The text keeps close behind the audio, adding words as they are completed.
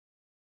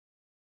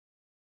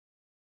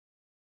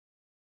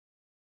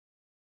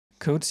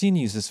CodeScene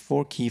uses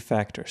 4 key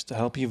factors to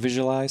help you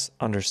visualize,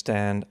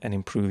 understand, and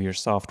improve your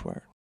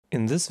software.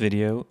 In this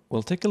video,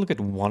 we'll take a look at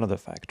one of the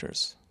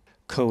factors,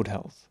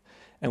 CodeHealth,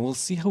 and we'll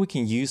see how we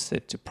can use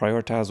it to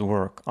prioritize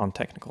work on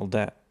technical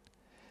debt.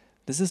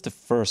 This is the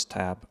first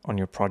tab on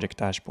your project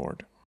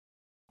dashboard.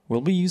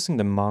 We'll be using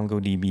the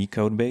MongoDB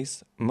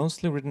codebase,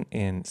 mostly written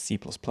in C++,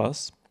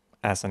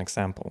 as an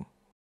example.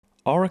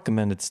 Our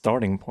recommended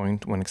starting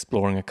point when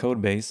exploring a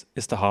codebase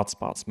is the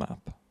Hotspot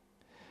map.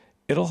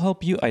 It'll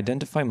help you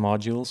identify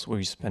modules where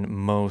you spend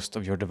most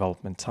of your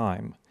development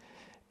time.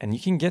 And you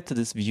can get to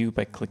this view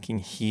by clicking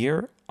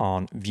here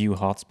on View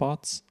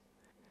Hotspots.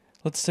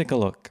 Let's take a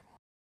look.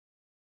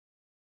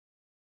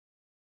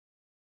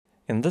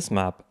 In this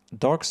map,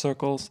 dark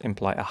circles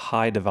imply a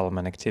high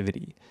development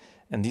activity,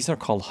 and these are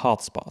called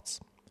hotspots.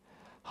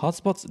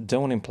 Hotspots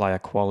don't imply a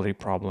quality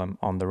problem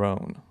on their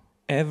own.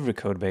 Every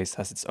codebase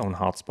has its own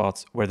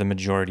hotspots where the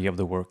majority of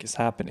the work is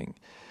happening.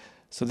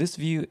 So this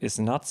view is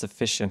not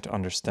sufficient to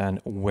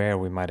understand where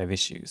we might have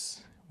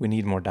issues. We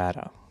need more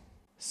data.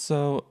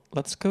 So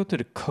let's go to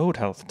the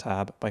CodeHealth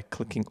tab by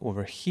clicking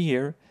over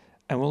here,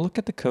 and we'll look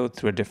at the code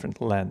through a different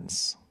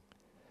lens.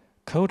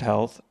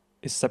 CodeHealth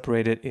is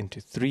separated into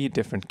 3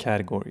 different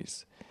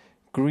categories: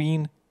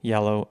 green,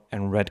 yellow,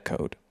 and red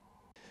code.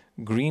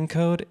 Green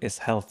code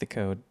is healthy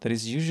code that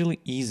is usually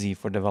easy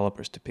for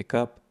developers to pick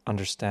up,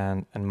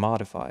 understand, and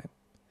modify.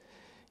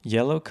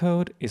 Yellow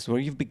code is where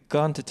you've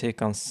begun to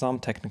take on some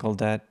technical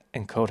debt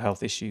and code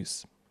health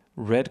issues.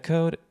 Red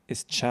code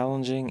is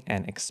challenging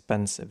and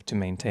expensive to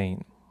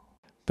maintain.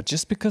 But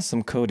just because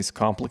some code is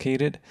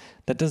complicated,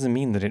 that doesn't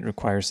mean that it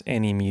requires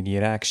any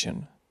immediate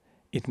action.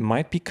 It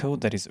might be code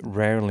that is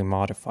rarely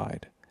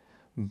modified.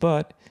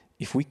 But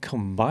if we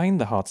combine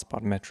the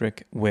hotspot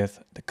metric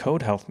with the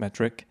code health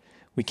metric,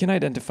 we can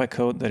identify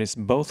code that is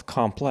both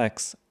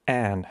complex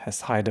and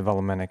has high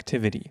development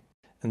activity.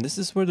 And this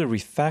is where the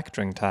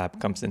Refactoring tab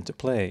comes into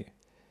play.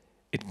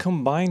 It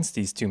combines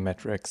these 2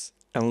 metrics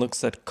and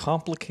looks at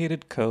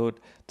complicated code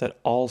that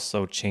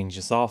also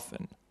changes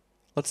often.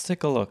 Let's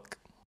take a look.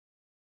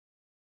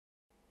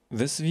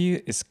 This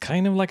view is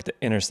kind of like the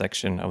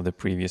intersection of the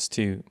previous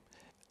 2.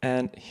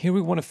 And here we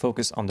want to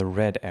focus on the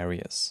red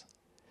areas.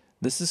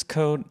 This is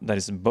code that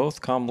is both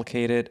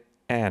complicated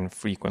and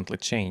frequently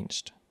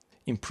changed.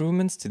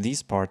 Improvements to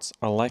these parts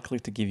are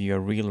likely to give you a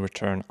real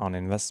return on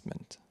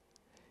investment.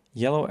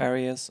 Yellow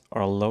areas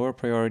are a lower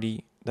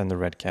priority than the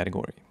red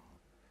category.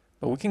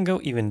 But we can go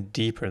even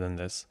deeper than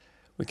this.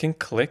 We can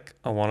click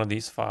on one of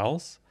these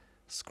files,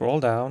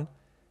 scroll down,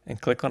 and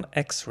click on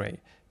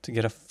X-ray to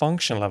get a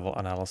function level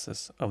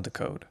analysis of the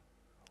code.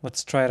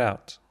 Let's try it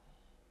out.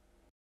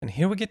 And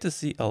here we get to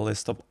see a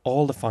list of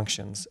all the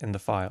functions in the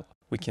file.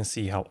 We can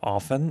see how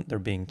often they're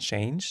being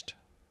changed,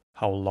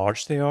 how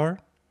large they are,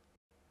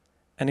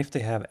 and if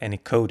they have any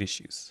code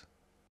issues.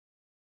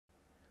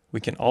 We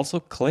can also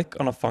click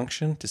on a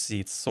function to see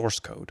its source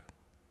code.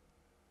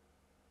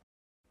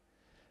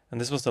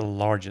 And this was the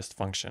largest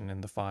function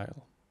in the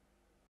file.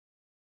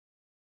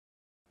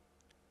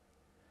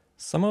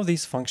 Some of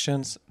these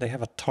functions, they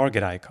have a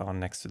target icon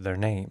next to their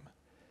name.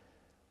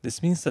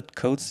 This means that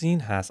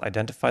CodeScene has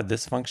identified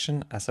this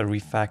function as a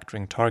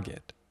refactoring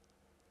target.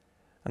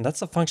 And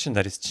that's a function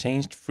that is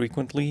changed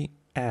frequently,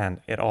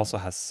 and it also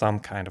has some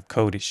kind of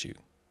code issue.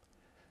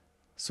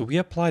 So we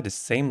apply the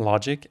same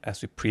logic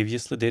as we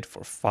previously did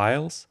for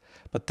files,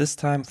 but this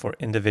time for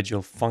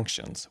individual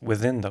functions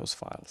within those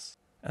files.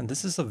 And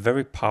this is a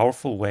very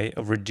powerful way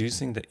of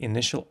reducing the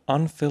initial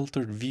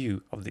unfiltered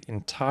view of the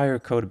entire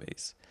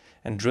codebase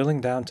and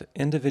drilling down to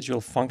individual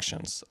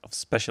functions of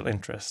special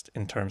interest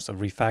in terms of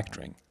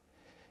refactoring.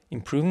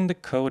 Improving the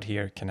code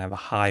here can have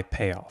a high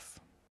payoff.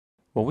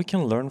 What we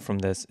can learn from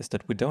this is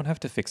that we don't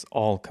have to fix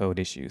all code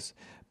issues,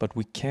 but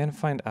we can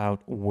find out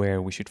where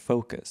we should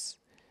focus.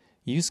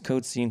 Use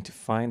CodeScene to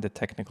find the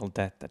technical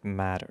debt that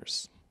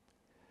matters.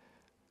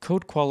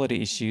 Code quality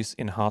issues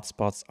in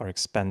hotspots are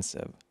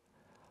expensive.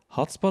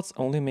 Hotspots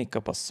only make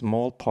up a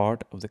small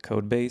part of the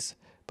codebase,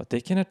 but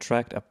they can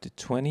attract up to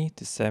 20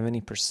 to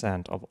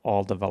 70% of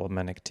all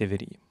development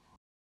activity.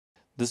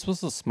 This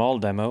was a small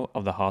demo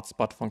of the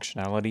hotspot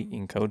functionality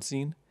in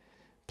CodeScene.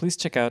 Please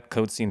check out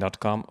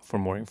codescene.com for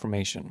more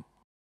information.